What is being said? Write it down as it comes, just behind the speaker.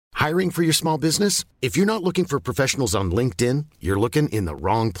Hiring for your small business? If you're not looking for professionals on LinkedIn, you're looking in the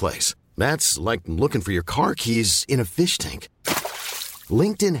wrong place. That's like looking for your car keys in a fish tank.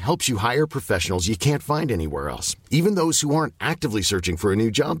 LinkedIn helps you hire professionals you can't find anywhere else, even those who aren't actively searching for a new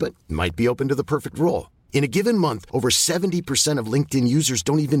job but might be open to the perfect role. In a given month, over 70% of LinkedIn users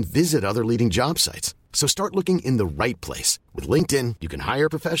don't even visit other leading job sites. So start looking in the right place. With LinkedIn, you can hire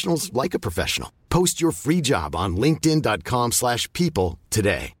professionals like a professional. Post your free job on linkedin.com/people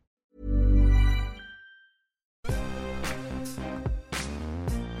today.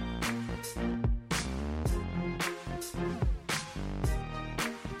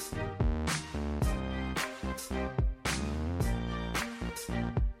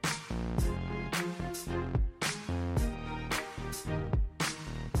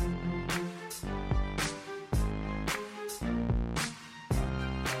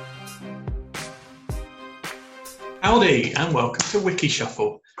 Howdy and welcome to Wiki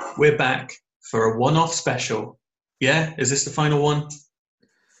Shuffle. We're back for a one-off special. Yeah, is this the final one?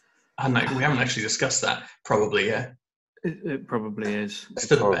 I don't know, we haven't actually discussed that. Probably, yeah. It probably is. It's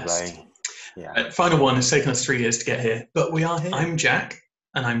for the best. Yeah. Final one has taken us 3 years to get here, but we are here. I'm Jack,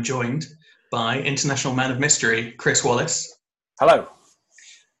 and I'm joined by International Man of Mystery, Chris Wallace. Hello.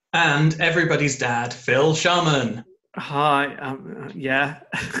 And everybody's dad, Phil Sharman. Hi. Yeah.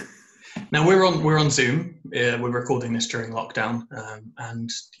 Now we're on Zoom. We're recording this during lockdown, and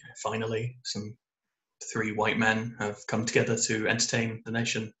finally, some 3 white men have come together to entertain the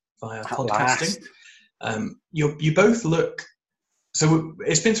nation via podcasting. You both look. So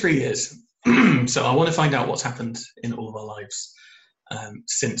it's been 3 years. So I want to find out what's happened in all of our lives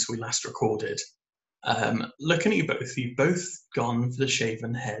since we last recorded. Looking at you both, you've both gone for the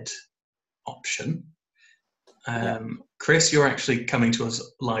shaven head option. Chris, you're actually coming to us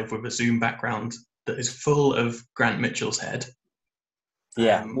live with a Zoom background that is full of Grant Mitchell's head.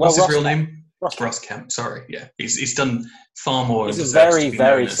 Yeah. What's his real name? Ross Kemp. Sorry. Yeah. He's done far more. He's a very,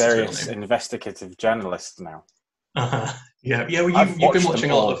 very serious investigative journalist now. Yeah. Well, you've been watching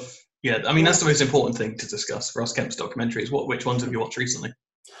a lot of. Yeah. I mean, that's the most important thing to discuss. Ross Kemp's documentaries. Which ones have you watched recently?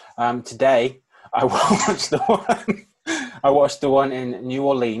 Today, I watched the one in New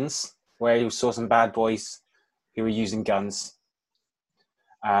Orleans where you saw some bad boys who were using guns.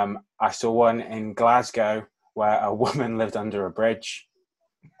 I saw one in Glasgow where a woman lived under a bridge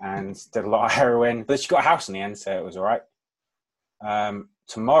and did a lot of heroin, but she got a house in the end, so it was all right.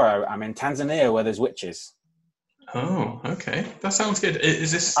 Tomorrow, I'm in Tanzania where there's witches. Oh, okay. That sounds good.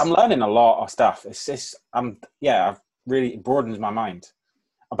 Is this... I'm learning a lot of stuff. I've really broadened my mind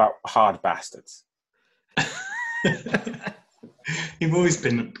about hard bastards. You've always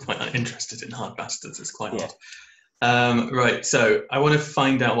been quite interested in hard bastards. It's quite odd. Right, so I want to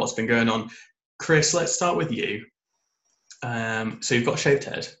find out what's been going on. Chris, let's start with you. So you've got a shaved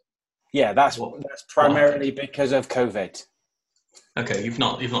head. Yeah, that's primarily because of COVID. Okay, you've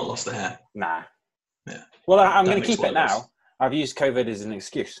not lost the hair. Nah. Yeah. Well, I'm going to keep it now. I've used COVID as an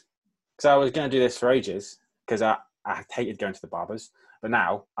excuse because I was going to do this for ages because I hated going to the barbers, but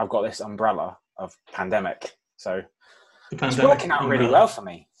now I've got this umbrella of pandemic, so. It's working out really well for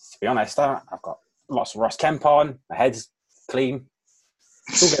me, to be honest. I've got lots of Ross Kemp on. My head's clean.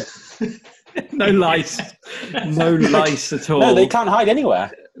 It's all good. No lice. No lice at all. No, they can't hide anywhere.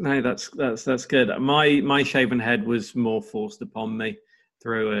 No, that's good. My shaven head was more forced upon me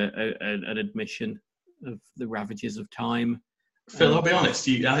through an admission of the ravages of time. Phil, I'll be honest.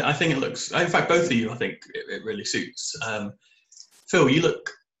 I think it looks. In fact, both of you, I think it really suits. Phil, you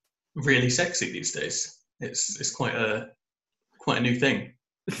look really sexy these days. It's quite a new thing.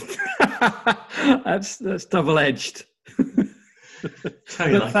 That's double-edged.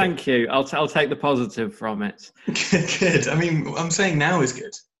 Thank you. I'll take the positive from it. Good. I mean, I'm saying now is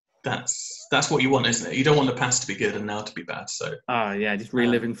good. That's what you want, isn't it? You don't want the past to be good and now to be bad. So. Oh yeah, just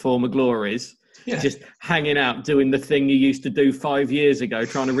reliving former glories. Yeah. Just hanging out, doing the thing you used to do 5 years ago,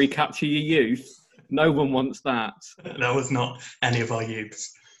 trying to recapture your youth. No one wants that. That was not any of our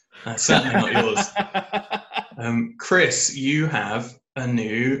youths. Certainly not yours. Chris, you have a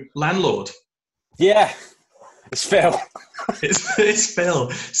new landlord. Yeah, it's Phil. it's Phil.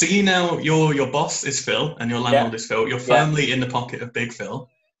 So your boss is Phil and your landlord is Phil. You're firmly in the pocket of Big Phil.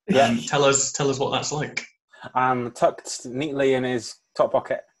 Yeah. Tell us what that's like. I'm tucked neatly in his top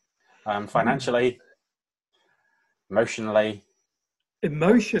pocket. Financially, emotionally.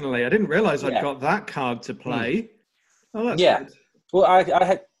 Emotionally, I didn't realise I'd got that card to play. Oh, that's good. Well, I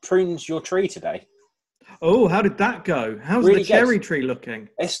had prunes your tree today. Oh, how did that go? How's really the cherry tree looking?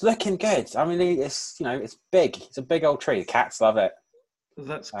 It's looking good. I mean, it's big. It's a big old tree. The cats love it.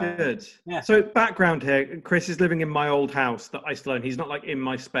 That's good. Yeah. So background here, Chris is living in my old house that I still own. He's not like in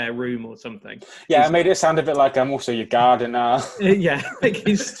my spare room or something. Yeah, I made it sound a bit like I'm also your gardener, Yeah, like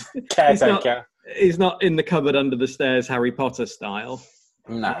he's caretaker. he's not in the cupboard under the stairs, Harry Potter style.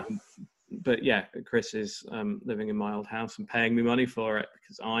 No. But yeah, Chris is living in my old house and paying me money for it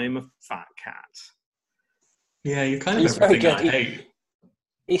because I'm a fat cat. Yeah, you're kind of He's very everything good. I hate.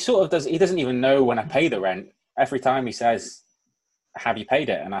 He sort of does. He doesn't even know when I pay the rent. Every time he says, "Have you paid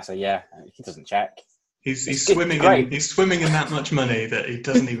it?" and I say, "Yeah," he doesn't check. He's swimming in that much money that he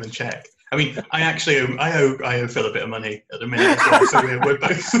doesn't even check. I mean, I owe Phil a bit of money at the minute as well. So we're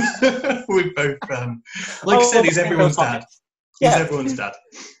both like I said, he's everyone's dad. He's everyone's dad.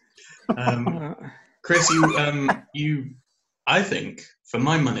 Chris, I think for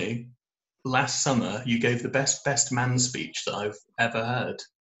my money, last summer you gave the best man speech that I've ever heard.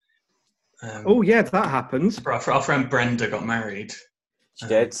 Oh yeah, that happens. Our friend Brenda got married. She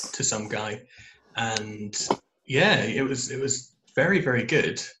did to some guy, and yeah, it was very, very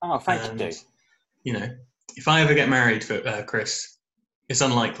good. Oh, thank you. You know, if I ever get married, Chris, it's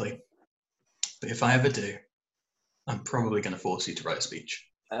unlikely, but if I ever do, I'm probably going to force you to write a speech.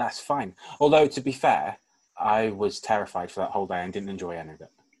 That's fine. Although, to be fair, I was terrified for that whole day and didn't enjoy any of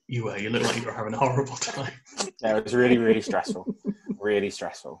it. You were. You looked like you were having a horrible time. Yeah, it was really, really stressful. Really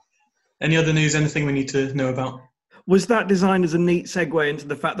stressful. Any other news? Anything we need to know about? Was that designed as a neat segue into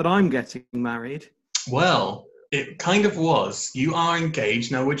the fact that I'm getting married? Well, it kind of was. You are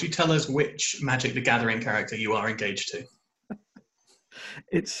engaged. Now, would you tell us which Magic the Gathering character you are engaged to?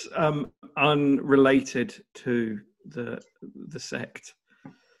 It's unrelated to the sect.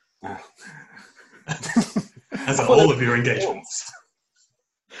 As are all of your engagements.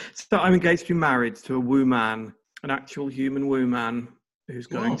 So I'm engaged to be married to a woo man, an actual human woo man who's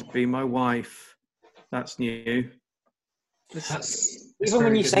going to be my wife. That's new. Even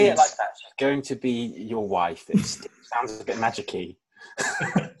when you say it like that, she's going to be your wife. It sounds a bit magic-y.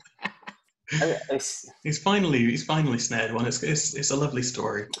 He's finally snared one. It's a lovely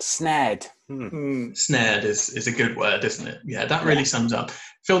story. Snared. Snared is a good word, isn't it? Yeah, that really sums up.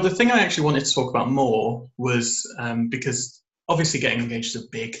 Phil, the thing I actually wanted to talk about more was because obviously getting engaged is a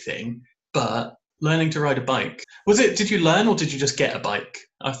big thing, but learning to ride a bike. Did you learn or did you just get a bike?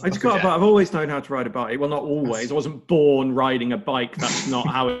 I just got a bike. I've always known how to ride a bike. Well, not always. I wasn't born riding a bike. That's not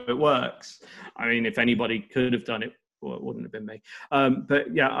how it works. I mean, if anybody could have done it, well, it wouldn't have been me.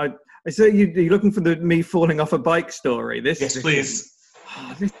 But yeah, I say you're looking for the me falling off a bike story. Yes, please.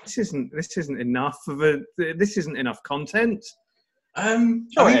 This isn't enough this isn't enough content.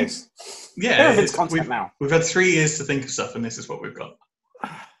 Sure it is. Yeah, it's content now. We've had 3 years to think of stuff, and this is what we've got.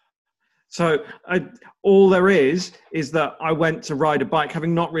 So all there is that I went to ride a bike,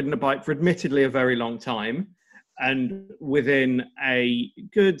 having not ridden a bike for admittedly a very long time. And within a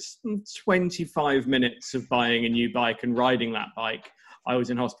good 25 minutes of buying a new bike and riding that bike, I was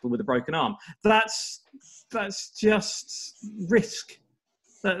in hospital with a broken arm. That's just risk.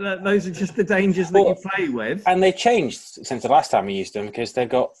 Those are just the dangers that you play with. And they changed since the last time we used them because they've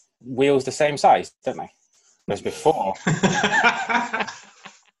got wheels the same size, don't they? Whereas before...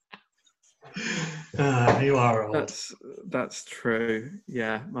 You are old. That's true.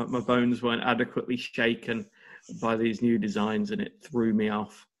 Yeah, my bones weren't adequately shaken by these new designs, and it threw me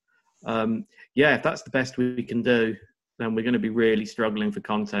off. Yeah, if that's the best we can do, then we're going to be really struggling for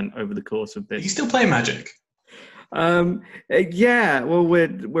content over the course of this. You still play Magic? Yeah. Well,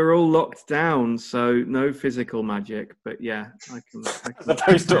 we're all locked down, so no physical Magic. But yeah, I can as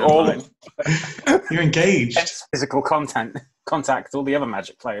opposed to all. You're engaged. Physical contact all the other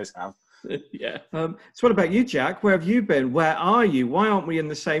Magic players have. Yeah. So what about you, Jack? Where have you been? Where are you? Why aren't we in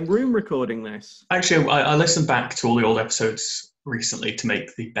the same room recording this? Actually, I listened back to all the old episodes recently to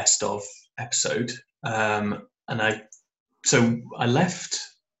make the best of episode. And I left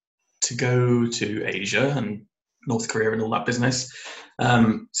to go to Asia and North Korea and all that business.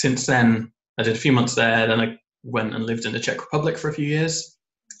 Since then, I did a few months there. Then I went and lived in the Czech Republic for a few years.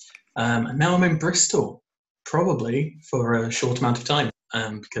 And now I'm in Bristol, probably for a short amount of time,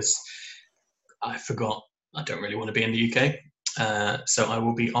 because I forgot I don't really want to be in the UK. So I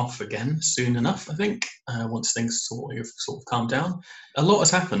will be off again soon enough, I think, once things sort of calm down. A lot has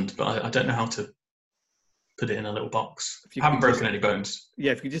happened, but I don't know how to put it in a little box. I haven't broken any bones.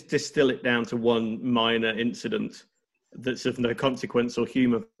 Yeah, if you just distill it down to one minor incident that's of no consequence or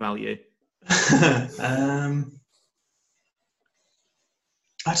humour value. I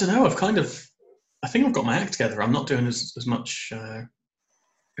don't know. I think I've got my act together. I'm not doing as much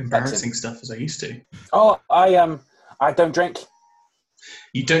embarrassing stuff as I used to. Oh, I don't drink.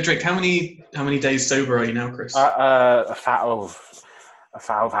 You don't drink? How many days sober are you now, Chris?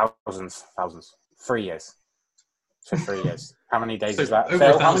 Thousands. 3 years. So 3 years. How many days So is that? over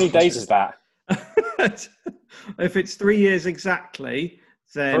Phil, 1,000 how many days was is that? If it's 3 years exactly,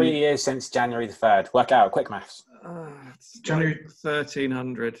 then 3 years since January the 3rd. Work out, quick maths. it's January- like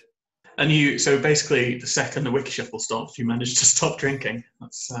 1,300. And so basically, the second the Wiki Shuffle stopped, you managed to stop drinking.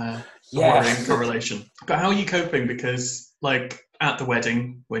 That's a worrying correlation. But how are you coping? Because, like, at the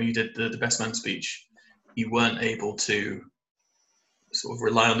wedding, when you did the best man speech, you weren't able to sort of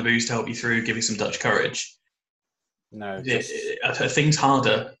rely on the booze to help you through, give you some Dutch courage. No. Are things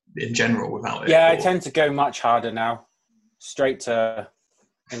harder in general without it? Yeah, I or- tend to go much harder now. Straight to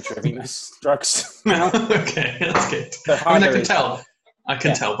intravenous drugs now. Okay, that's good. The I mean, I harder can is- tell. I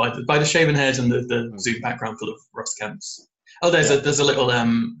can Yeah. tell by the shaven head and the Zoom background full of Ross Kemps. Oh, there's a little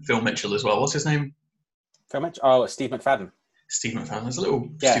Phil Mitchell as well. What's his name? Phil Mitchell? Oh, Steve McFadden. Steve McFadden. There's a little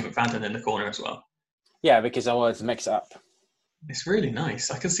Yeah. Steve McFadden in the corner as well. Yeah, because I wanted to mix it up. It's really nice.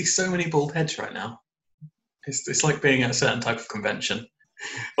 I can see so many bald heads right now. It's like being at a certain type of convention.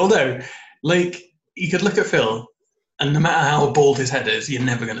 Although, like, you could look at Phil, and no matter how bald his head is, you're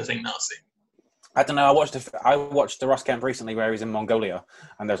never going to think Nazi. I don't know. I watched the Ross Kemp recently where he's in Mongolia,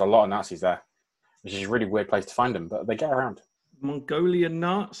 and there's a lot of Nazis there, which is a really weird place to find them, but they get around. Mongolian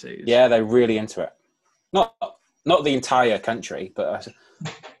Nazis? Yeah, they're really into it. Not the entire country, but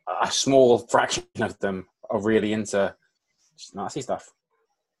a small fraction of them are really into Nazi stuff.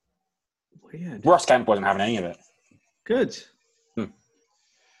 Weird. Ross Kemp wasn't having any of it. Good.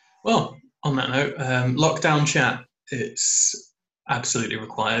 Well, on that note, lockdown chat, it's absolutely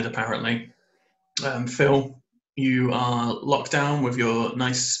required, apparently. Phil, you are locked down with your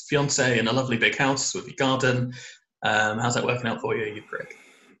nice fiance in a lovely big house with your garden. How's that working out for you, you prick?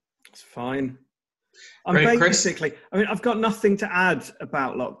 It's fine. I'm Great, Chris? basically, I've got nothing to add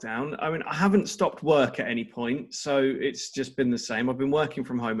about lockdown. I haven't stopped work at any point, so it's just been the same. I've been working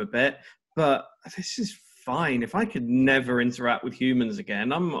from home a bit, but this is fine. If I could never interact with humans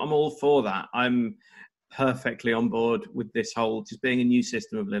again, I'm all for that. I'm perfectly on board with this whole just being a new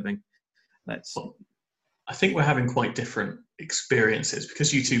system of living. I think we're having quite different experiences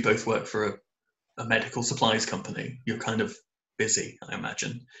because you two both work for a medical supplies company. You're kind of busy, I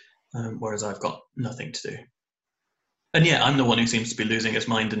imagine, whereas I've got nothing to do. And yeah, I'm the one who seems to be losing his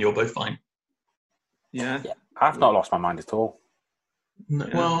mind, and you're both fine. Yeah. I've not lost my mind at all. No,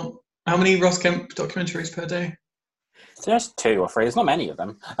 Yeah. well, how many Ross Kemp documentaries per day? There's 2 or 3. There's not many of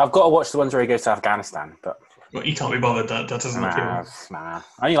them. I've got to watch the ones where he goes to Afghanistan, but Well, you can't be bothered. That doesn't appeal. nah.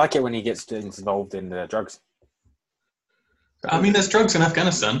 I only like it when he gets involved in the drugs. I mean, there's drugs in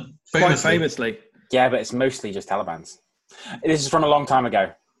Afghanistan. Quite famously. Yeah, but it's mostly just Taliban's. This is from a long time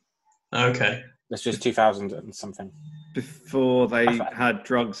ago. Okay. It's just 2000 and something. Before they had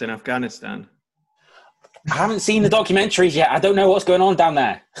drugs in Afghanistan. I haven't seen the documentaries yet. I don't know what's going on down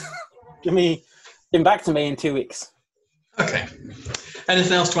there. Get back to me in 2 weeks. Okay.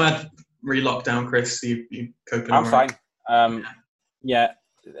 Anything else to add? Re-lockdown, Chris? You coping? I'm all right? fine. Yeah,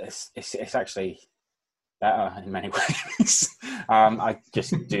 it's actually better in many ways. I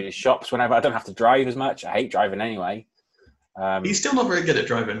just do the shops whenever. I don't have to drive as much. I hate driving anyway. He's still not very good at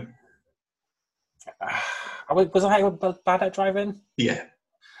driving. Was I bad at driving? Yeah.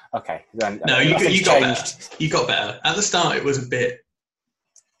 Okay, then No, you nothing's got changed. better. You got better. At the start, it was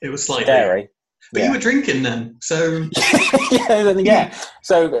slightly Scary. But you were drinking then, so yeah.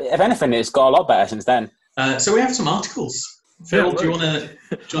 So if anything, it's got a lot better since then. so we have some articles. Phil, Yeah, do you want to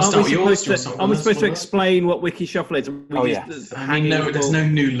start with yours? Do you want to start with Are we us? supposed to What explain what Wiki Shuffle is? I mean, no, there's no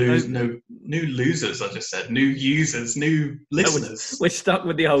new losers. I just said new users, new listeners. We're stuck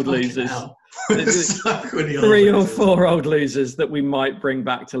with the old Fucking losers. hell. We're stuck with the old 3 or losers. 4 old losers that we might bring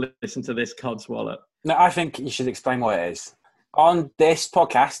back to listen to this codswallop. No, I think you should explain what it is. On this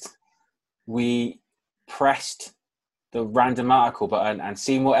podcast, we pressed the random article button and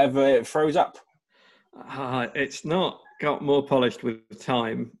seen whatever it throws up. It's not got more polished with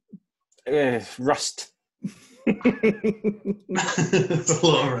time. Rust. There's a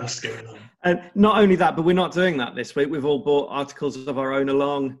lot of rust going on. And not only that, but we're not doing that this week. We've all bought articles of our own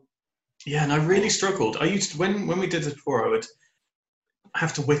along. Yeah, and I really struggled. I used to, when we did this before, I would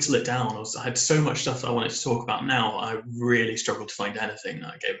have to whittle it down. I had so much stuff that I wanted to talk about. Now I really struggled to find anything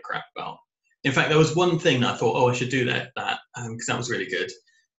that I gave a crap about. In fact, there was one thing that I thought, I should do that because that was really good.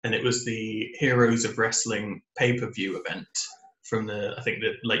 And it was the Heroes of Wrestling pay-per-view event from the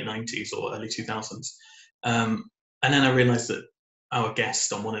late 90s or early 2000s. And then I realised that our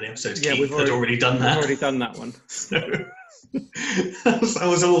guest on one of the episodes, Keith, had already done that. We've already done that one. So I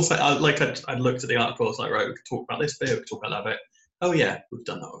was also I looked at the article. I was like, right, we could talk about this bit. We could talk about that bit. Oh yeah, we've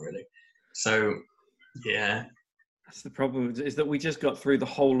done that already. So yeah, That's the problem, is that we just got through the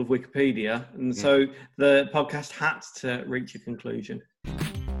whole of Wikipedia, and so the podcast had to reach a conclusion.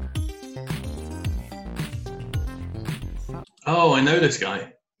 Oh, I know this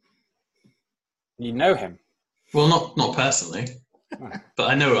guy. You know him? Well, not personally, but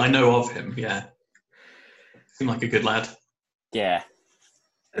I know of him. Yeah, seemed like a good lad. Yeah.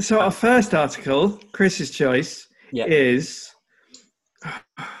 So our first article, Chris's choice, is...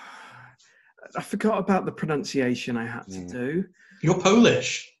 I forgot about the pronunciation I had to do. You're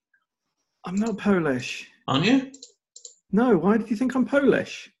Polish. I'm not Polish. Aren't you? No, why did you think I'm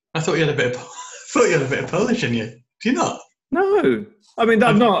Polish? I thought you had a bit of Polish in you. Do you not? No. I mean,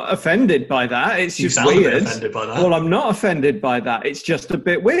 I'm not offended by that. It's just sound weird. a bit offended by that. Well, I'm not offended by that. It's just a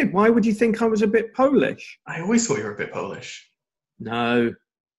bit weird. Why would you think I was a bit Polish? I always thought you were a bit Polish. No.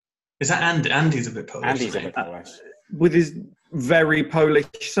 Is that Andy? Andy's a bit Polish. Andy's a bit Polish. With his very Polish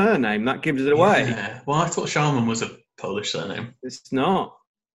surname, that gives it away. Yeah. Well, I thought Sharman was a Polish surname. It's not.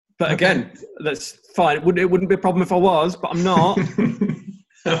 But again, that's fine. It wouldn't be a problem if I was, but I'm not.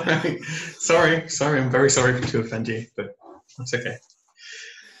 All right. Sorry. I'm very sorry to offend you, but that's okay.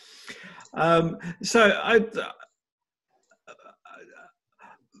 Wojtek.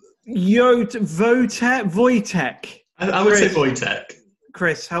 I would say Wojtek.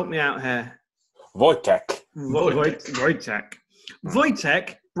 Chris, help me out here. Wojtek. Wojtek.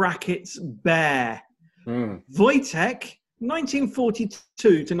 Wojtek, brackets, bear. Wojtek, 1942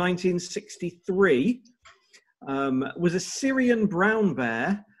 to 1963, was a Syrian brown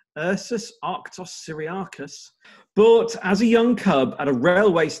bear, Ursus arctos syriacus, bought as a young cub at a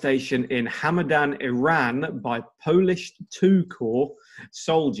railway station in Hamadan, Iran by Polish II Corps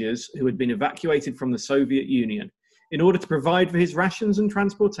soldiers who had been evacuated from the Soviet Union. In order to provide for his rations and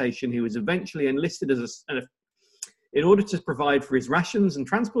transportation, he was eventually enlisted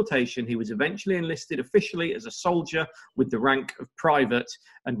officially as a soldier with the rank of private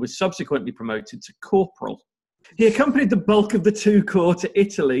and was subsequently promoted to corporal. He accompanied the bulk of the II Corps to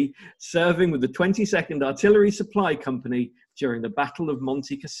Italy, serving with the 22nd Artillery Supply Company during the Battle of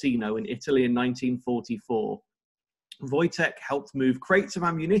Monte Cassino in Italy in 1944. Wojtek helped move crates of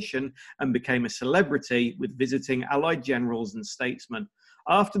ammunition and became a celebrity with visiting Allied generals and statesmen.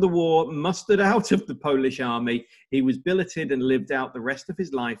 After the war, mustered out of the Polish army, he was billeted and lived out the rest of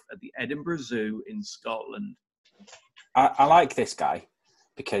his life at the Edinburgh Zoo in Scotland. I like this guy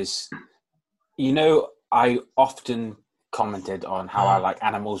because, I often commented on how I like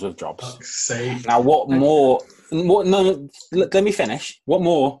animals with jobs. Now, what more... let me finish. What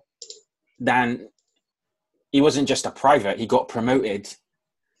more than... He wasn't just a private, he got promoted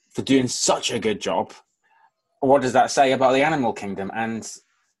for doing such a good job. What does that say about the animal kingdom and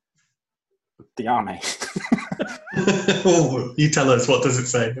the army? Oh, you tell us, what does it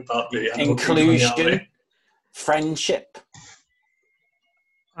say about the animal inclusion, kingdom and the army? Friendship.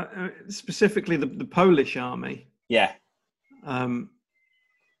 Specifically the Polish army. Yeah.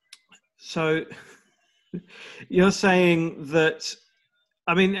 So you're saying that...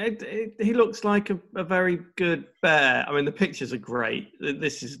 I mean, he looks like a very good bear. I mean, the pictures are great.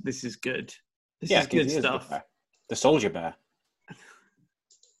 This is good. This is good stuff. The Soldier Bear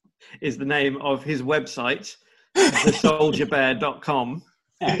is the name of his website, thesoldierbear.com.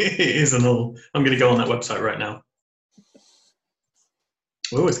 Yeah. It is an all. I'm going to go on that website right now.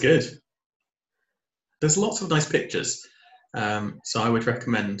 Oh, it's good. There's lots of nice pictures. So I would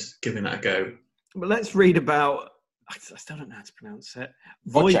recommend giving that a go. But let's read about... I still don't know how to pronounce it.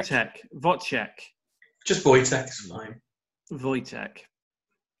 Wojtek. Just Wojtek is fine. Wojtek.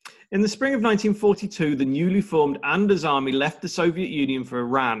 In the spring of 1942, the newly formed Anders Army left the Soviet Union for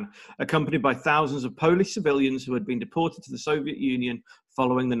Iran, accompanied by thousands of Polish civilians who had been deported to the Soviet Union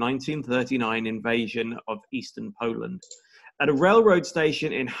following the 1939 invasion of eastern Poland. At a railroad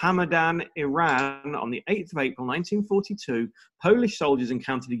station in Hamadan, Iran, on the 8th of April 1942, Polish soldiers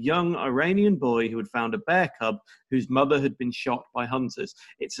encountered a young Iranian boy who had found a bear cub whose mother had been shot by hunters.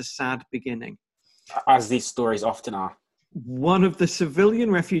 It's a sad beginning. As these stories often are. One of the civilian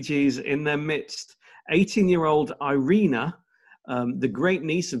refugees in their midst, 18-year-old Irina, the great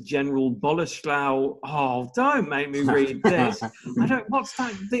niece of General Boleslaw. Oh, don't make me read this. What's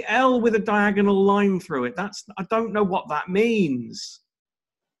that? The L with a diagonal line through it. I don't know what that means.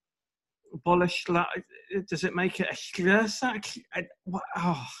 Boleslaw. Does it make it a Schlesach?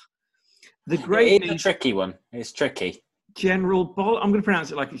 The great niece. It's a tricky one. It's tricky. I'm going to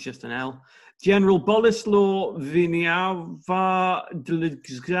pronounce it like it's just an L. General Boleslaw Wieniawa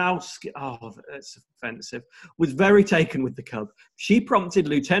Dlgowski, that's offensive, was very taken with the cub. She prompted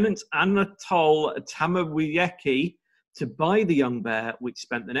Lieutenant Anatol Tamawiecki, to buy the young bear, which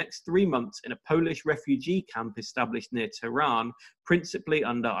spent the next 3 months in a Polish refugee camp established near Tehran, principally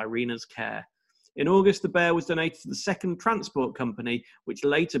under Irina's care. In August, the bear was donated to the 2nd Transport Company, which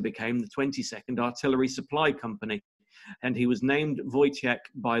later became the 22nd Artillery Supply Company, and he was named Wojciech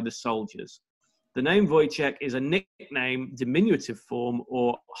by the soldiers. The name Wojciech is a nickname, diminutive form,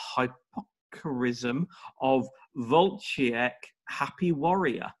 or hypocorism of Wojciech, happy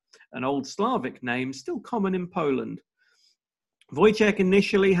warrior, an old Slavic name still common in Poland. Wojciech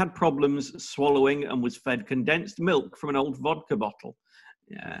initially had problems swallowing and was fed condensed milk from an old vodka bottle.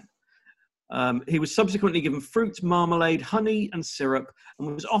 Yeah. He was subsequently given fruit, marmalade, honey, and syrup,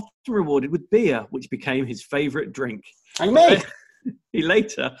 and was often rewarded with beer, which became his favourite drink. Like me. He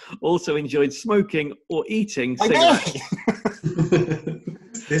later also enjoyed smoking or eating cigarettes.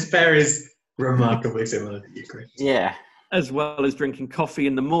 This bear is remarkably similar to you, Chris. Yeah. As well as drinking coffee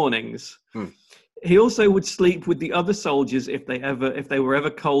in the mornings. He also would sleep with the other soldiers if they were ever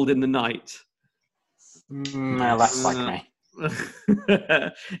cold in the night. No, that's like me.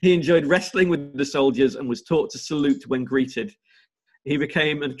 He enjoyed wrestling with the soldiers and was taught to salute when greeted. He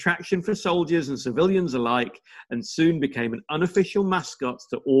became an attraction for soldiers and civilians alike, and soon became an unofficial mascot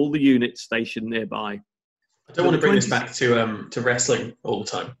to all the units stationed nearby. I don't want to bring this back to wrestling all the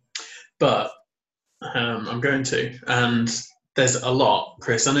time, but I'm going to. And there's a lot,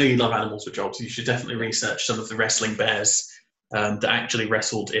 Chris. I know you love animals with jobs. You should definitely research some of the wrestling bears that actually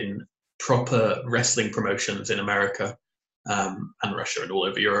wrestled in proper wrestling promotions in America and Russia and all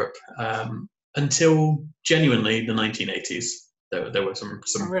over Europe until genuinely the 1980s. There were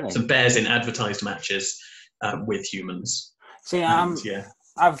some bears in advertised matches with humans. See,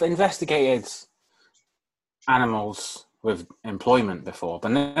 I've investigated animals with employment before,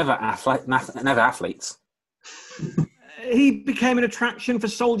 but never athletes. He became an attraction for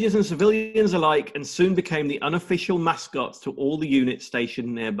soldiers and civilians alike, and soon became the unofficial mascot to all the units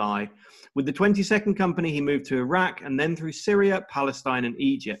stationed nearby. With the 22nd Company, he moved to Iraq and then through Syria, Palestine, and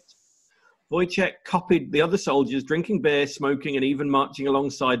Egypt. Wojciech copied the other soldiers, drinking beer, smoking, and even marching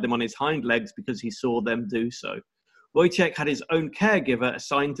alongside them on his hind legs because he saw them do so. Wojciech had his own caregiver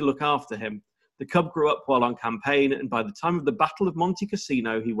assigned to look after him. The cub grew up while on campaign, and by the time of the Battle of Monte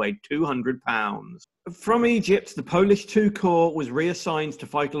Cassino, he weighed 200 pounds. From Egypt, the Polish II Corps was reassigned to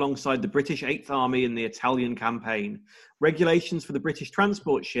fight alongside the British 8th Army in the Italian campaign. Regulations for the British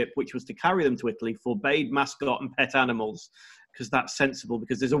transport ship, which was to carry them to Italy, forbade mascot and pet animals, because that's sensible,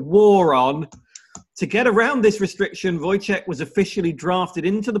 because there's a war on. To get around this restriction, Wojciech was officially drafted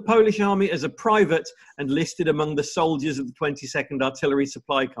into the Polish army as a private and listed among the soldiers of the 22nd Artillery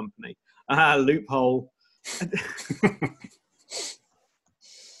Supply Company. Loophole.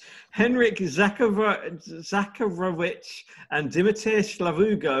 Henryk Zakharowicz and Dimitar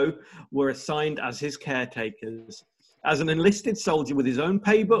Szlavugo were assigned as his caretakers. As an enlisted soldier with his own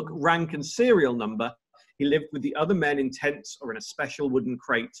paybook, rank, and serial number, he lived with the other men in tents or in a special wooden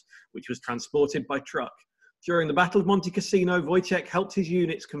crate, which was transported by truck. During the Battle of Monte Cassino, Wojciech helped his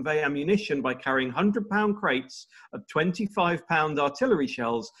units convey ammunition by carrying 100-pound crates of 25-pound artillery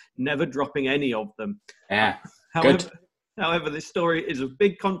shells, never dropping any of them. Yeah, However, this story is of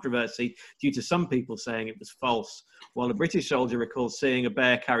big controversy due to some people saying it was false, while a British soldier recalls seeing a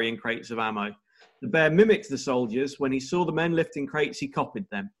bear carrying crates of ammo. The bear mimicked the soldiers. When he saw the men lifting crates, he copied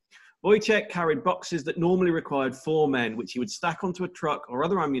them. Wojciech carried boxes that normally required 4 men, which he would stack onto a truck or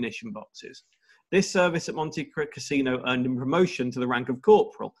other ammunition boxes. This service at Monte Cassino earned him promotion to the rank of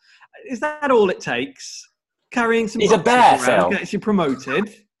corporal. Is that all it takes? Carrying some boxes around gets you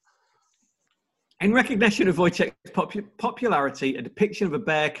promoted. In recognition of Wojciech's popularity, a depiction of a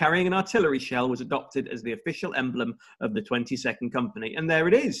bear carrying an artillery shell was adopted as the official emblem of the 22nd Company. And there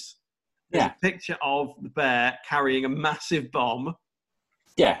it is. There's a picture of the bear carrying a massive bomb.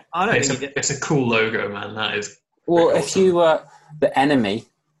 Yeah. It's a cool logo, man. That is. Well, if you were the enemy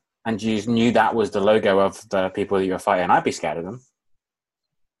and you knew that was the logo of the people that you were fighting, I'd be scared of them.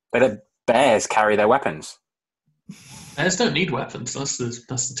 But bears carry their weapons. Bears don't need weapons. That's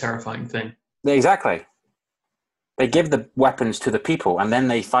the terrifying thing. Exactly. They give the weapons to the people and then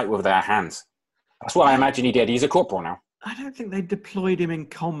they fight with their hands. That's what I imagine he did. He's a corporal now. I don't think they deployed him in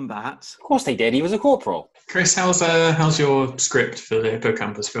combat. Of course they did. He was a corporal. Chris, how's your script for the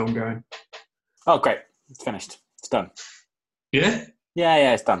Hippocampus film going? Oh, great. It's finished. It's done. Yeah?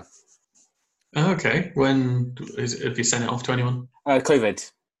 Yeah, it's done. Oh, okay. Have you sent it off to anyone?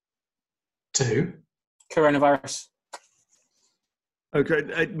 COVID. To who? Coronavirus. Okay,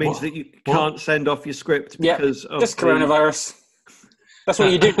 it means that you can't send off your script because of just coronavirus. That's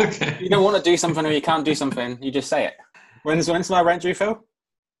what you do. Okay. You don't want to do something or you can't do something, you just say it. When's my rent due, Phil?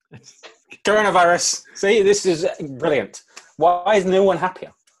 Coronavirus. See, this is brilliant. Why is no one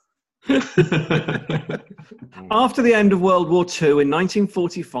happier? After the end of World War II in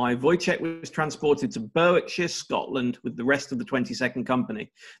 1945, Wojciech was transported to Berwickshire, Scotland with the rest of the 22nd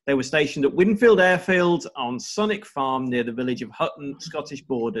Company. They were stationed at Winfield Airfield on Sunnick Farm near the village of Hutton, Scottish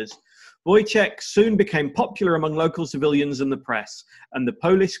borders. Wojciech soon became popular among local civilians and the press, and the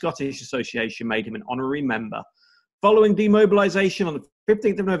Polish-Scottish Association made him an honorary member. Following demobilisation on the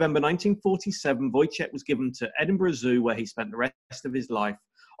 15th of November 1947, Wojciech was given to Edinburgh Zoo, where he spent the rest of his life,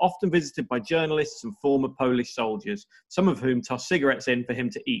 often visited by journalists and former Polish soldiers, some of whom tossed cigarettes in for him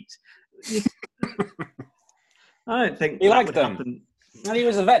to eat. I don't think he that liked would them. happen. And he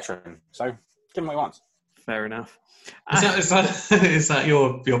was a veteran, so give him what he wants. Fair enough. Is that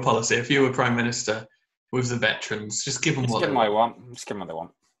your policy? If you were Prime Minister with the veterans, just give them what they want. Just give them what they want.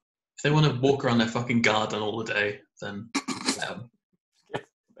 If they want to walk around their fucking garden all the day, then let them.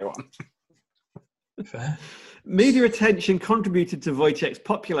 They want. Fair. Media attention contributed to Wojciech's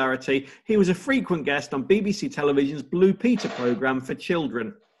popularity. He was a frequent guest on BBC Television's Blue Peter programme for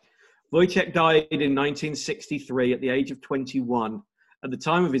children. Wojciech died in 1963 at the age of 21. At the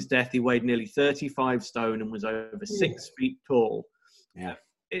time of his death, he weighed nearly 35 stone and was over 6 feet tall. Yeah.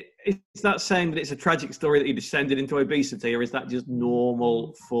 Is that saying that it's a tragic story that he descended into obesity, or is that just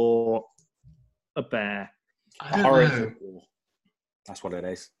normal for a bear? I don't know. That's what it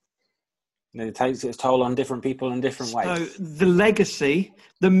is. It takes its toll on different people in different ways. So the legacy,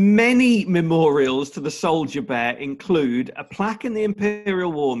 the many memorials to the soldier bear include a plaque in the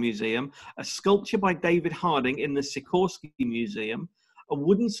Imperial War Museum, a sculpture by David Harding in the Sikorsky Museum, a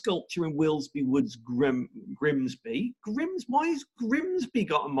wooden sculpture in Willesby Woods, Grimsby. Why has Grimsby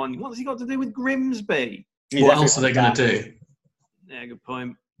got a monument? What's he got to do with Grimsby? What else are they going to do? Yeah, good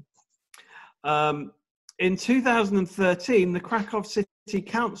point. In 2013, the Krakow City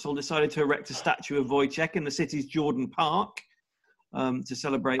Council decided to erect a statue of Wojciech in the city's Jordan Park to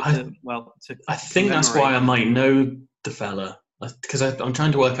celebrate I think that's why I might know the fella, because I'm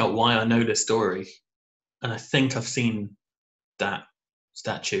trying to work out why I know this story, and I think I've seen that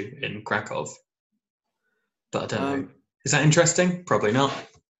statue in Krakow, but I don't know. Is that interesting? Probably not.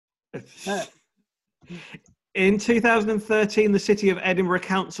 In 2013, the City of Edinburgh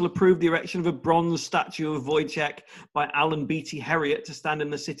Council approved the erection of a bronze statue of Wojciech by Alan Beatty Herriot to stand in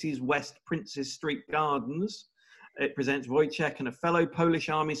the city's West Princes Street Gardens. It presents Wojciech and a fellow Polish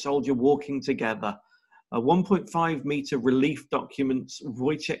army soldier walking together. A 1.5 metre relief documents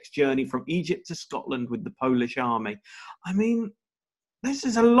Wojciech's journey from Egypt to Scotland with the Polish army. I mean, this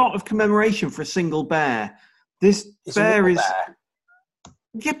is a lot of commemoration for a single bear. This bear is... Bear.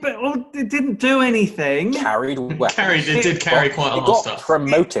 Yeah, but it didn't do anything. Carried weapons. It did carry quite a lot of stuff.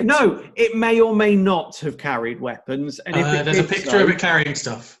 Promoted. No, it may or may not have carried weapons. And if there's a picture of it carrying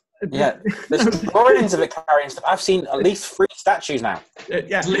stuff. Yeah, there's drawings of it carrying stuff. I've seen at least 3 statues now.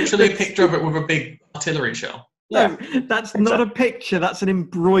 Yeah, It's literally a picture of it with a big artillery shell. No, that's not a picture. That's an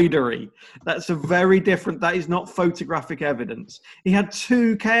embroidery. That's a very different. That is not photographic evidence. He had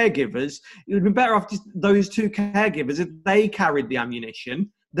 2 caregivers. It would have been better off just those 2 caregivers if they carried the ammunition.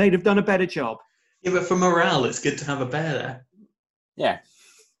 They'd have done a better job. Yeah, but for morale, it's good to have a bear there. Yeah.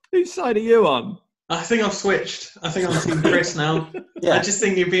 Whose side are you on? I think I've switched. I think I'm Team Chris now. Yeah. I just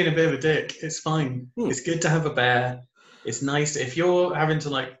think you're being a bit of a dick. It's fine. It's good to have a bear. It's nice if you're having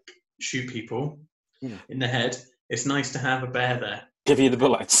to shoot people in the head. It's nice to have a bear there. Give you the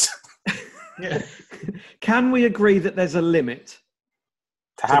bullets. Yeah. Can we agree that there's a limit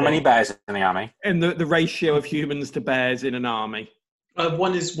To how many bears in the army? in the ratio of humans to bears in an army?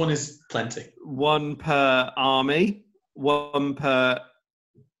 One is plenty. 1 per army, 1 per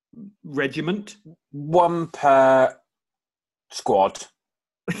regiment. 1 per squad.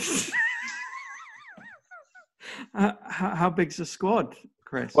 How big's a squad,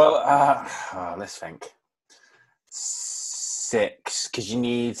 Chris? Well, let's think. 6, because you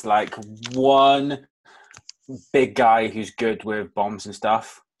need 1 big guy who's good with bombs and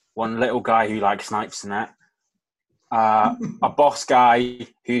stuff, 1 little guy who snipes and that, a boss guy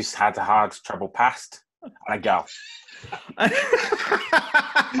who's had a hard trouble past, and a girl.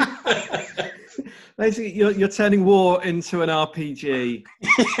 Basically, you're turning war into an RPG.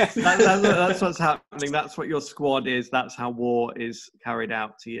 That's what's happening. That's what your squad is. That's how war is carried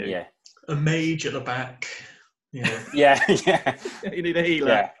out to you. Yeah. A mage at the back. Yeah. Yeah. You need a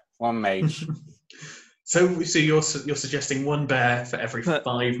healer. Yeah. 1 mage. So you're suggesting 1 bear for every 5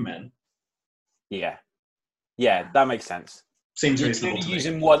 men? Yeah. Yeah, that makes sense. Seems You reasonable can to use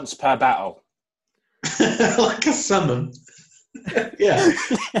me. him once per battle. Like a summon. Yeah.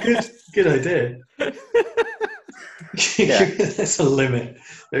 Good idea. Yeah. There's a limit.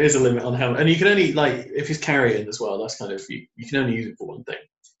 There is a limit on how, and you can only like if he's carrying as well. That's kind of you can only use it for one thing.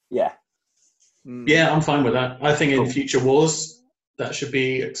 Yeah. Yeah, I'm fine with that. I think in Cool. future wars that should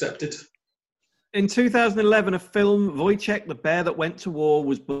be accepted. In 2011, a film, Wojciech, the Bear That Went to War,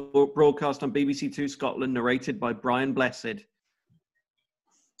 was broadcast on BBC Two Scotland, narrated by Brian Blessed.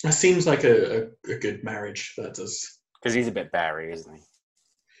 That seems like a good marriage. That does. Because he's a bit beary, isn't he?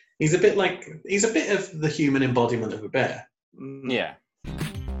 He's a bit of the human embodiment of a bear. Yeah.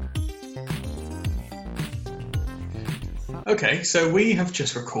 Okay, so we have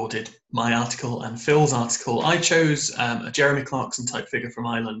just recorded my article and Phil's article. I chose a Jeremy Clarkson type figure from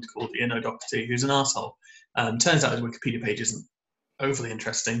Ireland called Ian O'Doherty, who's an arsehole. Turns out his Wikipedia page isn't overly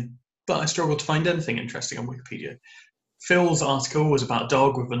interesting, but I struggled to find anything interesting on Wikipedia. Phil's article was about a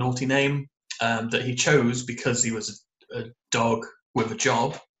dog with a naughty name that he chose because he was a dog with a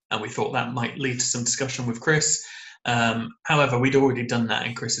job, and we thought that might lead to some discussion with Chris. However, we'd already done that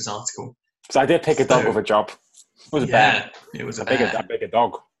in Chris's article. So I did pick a dog with a job. It was a bear. It was a bigger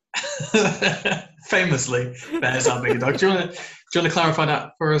dog. Famously, bears are bigger dogs. Do you want to clarify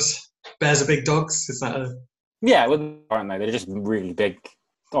that for us? Bears are big dogs? Is that a... Yeah, well, aren't they? They're just really big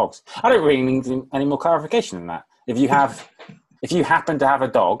dogs. I don't really need any more clarification than that. If you happen to have a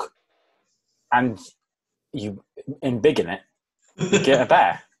dog and you embiggen it, you get a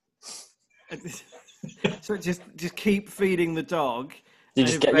bear. So just keep feeding the dog. You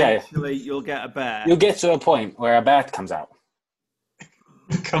just eventually you'll get a bear. You'll get to a point where a bear comes out.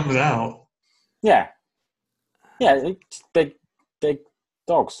 It comes out? Yeah. Yeah, it's big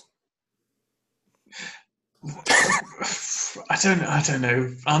dogs. I don't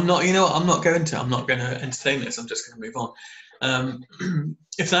know. I'm not going to entertain this. I'm just going to move on.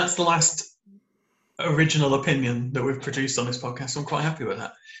 If that's the last original opinion that we've produced on this podcast, I'm quite happy with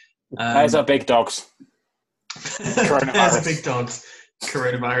that. Bears are big dogs. Bears are big dogs.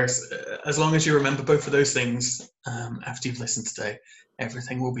 Coronavirus. As long as you remember both of those things after you've listened today,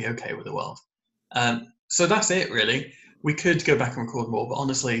 everything will be okay with the world. So that's it, really. We could go back and record more, but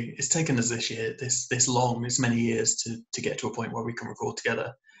honestly, it's taken us this year, this many years to get to a point where we can record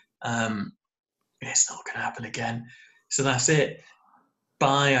together. It's not going to happen again. So that's it.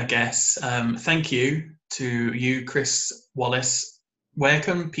 Bye, I guess. Thank you to you, Chris Wallace. Where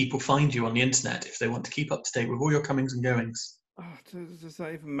can people find you on the internet if they want to keep up to date with all your comings and goings? Oh, does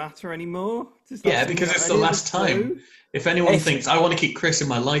that even matter anymore? Yeah, because it's the last time. If anyone thinks I want to keep Chris in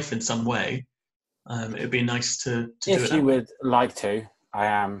my life in some way, it'd be nice to do it. If you would like to, I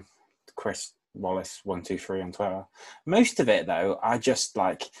am Chris Wallace 123 on Twitter. Most of it though, I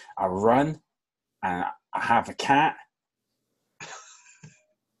run and I have a cat.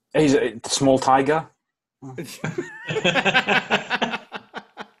 He's a small tiger.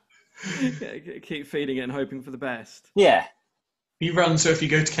 Keep feeding it and hoping for the best. Yeah. You run, so if you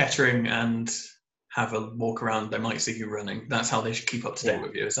go to Kettering and have a walk around, they might see you running. That's how they should keep up to date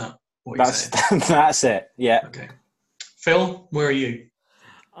with you. Is that what you're saying? That's it. Yeah. Okay. Phil, where are you?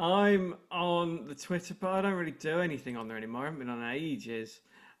 I'm on the Twitter, but I don't really do anything on there anymore. I haven't been on ages.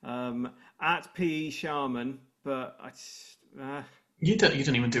 At PE Shaman, but You don't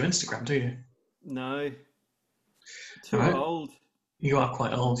even do Instagram, do you? No. Too old. You are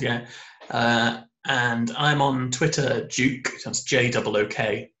quite old, yeah. And I'm on Twitter, Duke, that's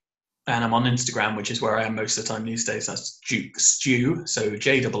JOOK. And I'm on Instagram, which is where I am most of the time these days. That's Duke Stew, so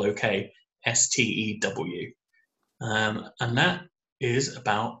JOOK STEW. And that is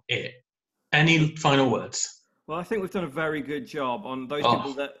about it. Any final words? Well, I think we've done a very good job on those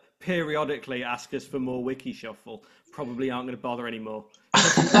people that periodically ask us for more Wiki Shuffle. Probably aren't going to bother anymore. So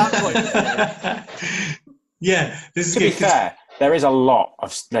from that point, yeah, this is to be fair. There is a lot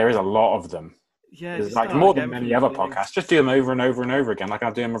of them. Yeah, there's like more than many other podcasts. Just do them over and over and over again, like I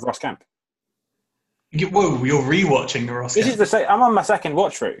do them with Ross Kemp. Whoa, you're rewatching the Ross Kemp. This is I'm on my second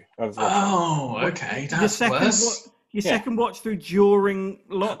watch through. Okay, that's worse. Your second watch through during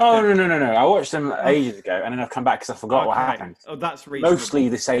lockdown? Oh, no. I watched them ages ago, and then I've come back because I forgot what happened. Oh, that's reasonable. Mostly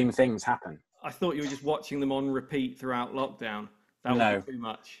the same things happen. I thought you were just watching them on repeat throughout lockdown. That would be too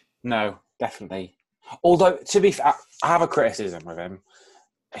much. No, definitely. Although, to be fair, I have a criticism with him.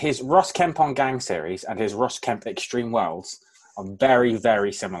 His Ross Kemp on Gang series and his Ross Kemp Extreme Worlds are very,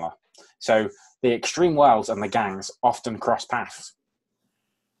 very similar. So the Extreme Worlds and the Gangs often cross paths.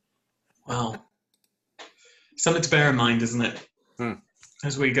 Well, something to bear in mind, isn't it?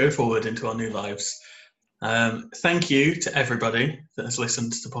 As we go forward into our new lives. Thank you to everybody that has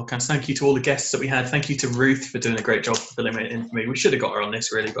listened to the podcast. Thank you to all the guests that we had. Thank you to Ruth for doing a great job filling it in for me. We should have got her on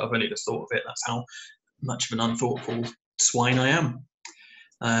this, really, but I've only just thought of it. That's how much of an unthoughtful swine I am.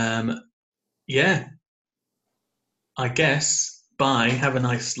 Yeah. I guess, bye, have a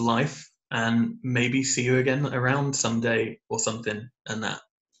nice life, and maybe see you again around someday or something, and that.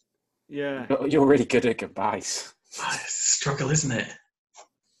 Yeah. You're really good at goodbyes. It's a struggle, isn't it?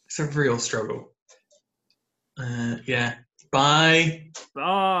 It's a real struggle. Yeah. Bye.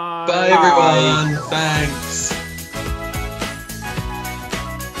 Bye. Bye, everyone. Thanks.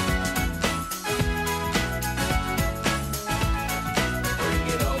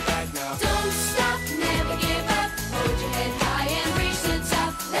 Don't stop, never give up. Hold your head high and reach the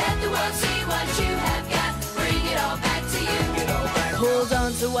top. Let the world see what you have got. Bring it all back to you. Hold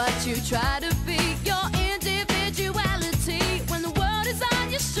on to what you try to be. Your individuality. When the world is on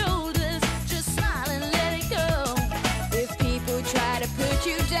your shoulders, just smile and let it go. If people try to put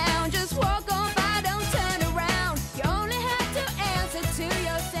you down, just walk on by, don't turn around. You only have to answer to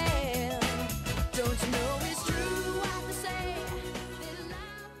yourself. Don't you know it's true what they say?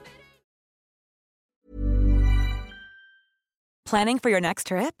 Planning for your next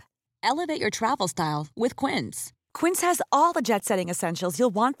trip? Elevate your travel style with Quince. Quince has all the jet-setting essentials you'll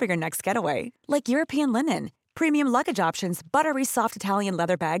want for your next getaway, like European linen, premium luggage options, buttery soft Italian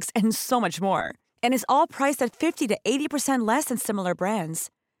leather bags, and so much more. And is all priced at 50 to 80% less than similar brands.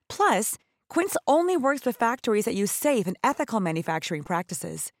 Plus, Quince only works with factories that use safe and ethical manufacturing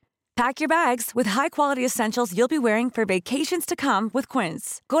practices. Pack your bags with high-quality essentials you'll be wearing for vacations to come with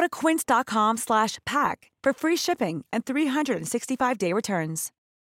Quince. Go to quince.com/pack for free shipping and 365-day returns.